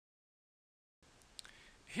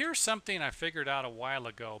Here's something I figured out a while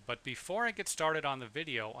ago, but before I get started on the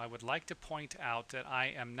video, I would like to point out that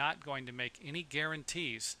I am not going to make any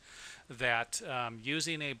guarantees that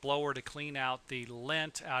using a blower to clean out the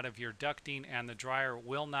lint out of your ducting and the dryer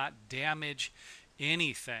will not damage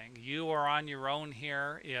anything. You are on your own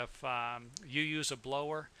here. If you use a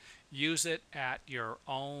blower, use it at your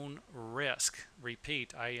own risk.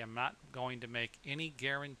 Repeat, I am not going to make any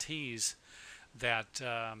guarantees that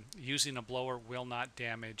using a blower will not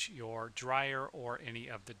damage your dryer or any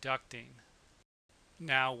of the ducting.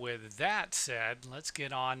 Now, with that said, let's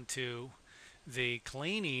get on to the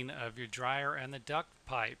cleaning of your dryer and the duct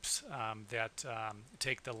pipes that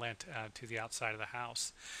take the lint to the outside of the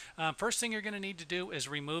house. First thing you're going to need to do is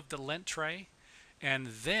remove the lint tray, and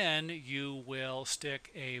then you will stick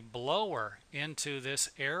a blower into this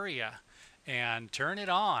area and turn it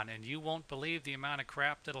on, and you won't believe the amount of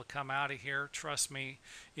crap that'll come out of here. Trust me,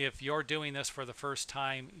 if you're doing this for the first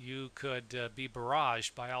time, you could be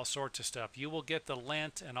barraged by all sorts of stuff. You will get the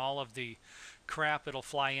lint and all of the crap. It'll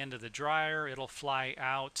fly into the dryer, it'll fly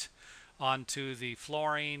out onto the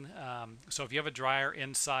flooring. So if you have a dryer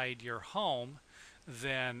inside your home,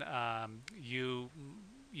 then you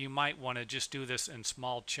might want to just do this in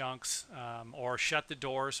small chunks, or shut the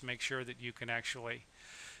doors. Make sure that you can actually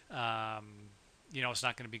um, it's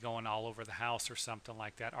not going to be going all over the house or something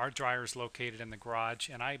like that. Our dryer is located in the garage,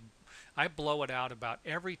 and I blow it out about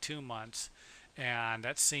every 2 months, and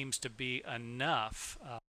that seems to be enough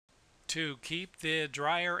to keep the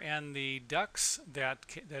dryer and the ducts that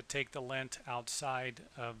take the lint outside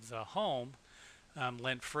of the home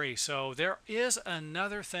lint free. So there is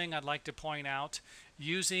another thing I'd like to point out.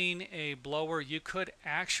 Using a blower, you could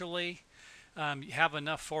actually have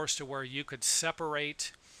enough force to where you could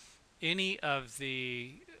separate any of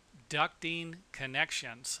the ducting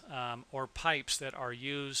connections or pipes that are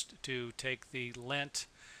used to take the lint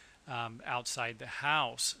outside the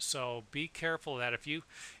house. So be careful of that. If you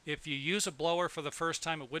use a blower for the first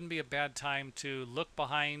time, it wouldn't be a bad time to look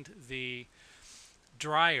behind the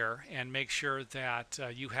dryer and make sure that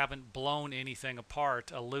you haven't blown anything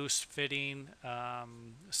apart, a loose fitting,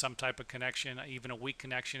 some type of connection, even a weak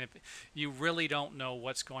connection. If you really don't know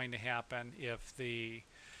what's going to happen if the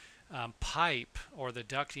pipe or the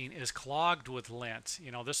ducting is clogged with lint.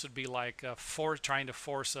 This would be like trying to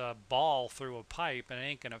force a ball through a pipe, and it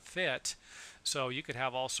ain't going to fit. So you could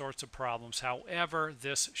have all sorts of problems. However,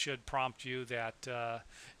 this should prompt you that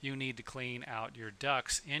you need to clean out your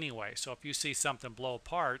ducts anyway. So if you see something blow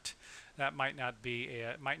apart, that might not be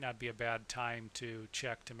a bad time to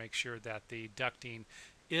check to make sure that the ducting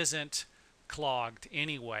isn't clogged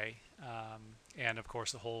anyway. And of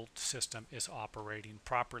course the whole system is operating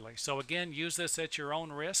properly. So again, use this at your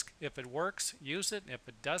own risk. If it works, use it. If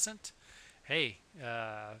it doesn't, hey,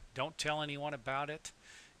 don't tell anyone about it,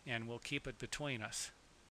 and we'll keep it between us.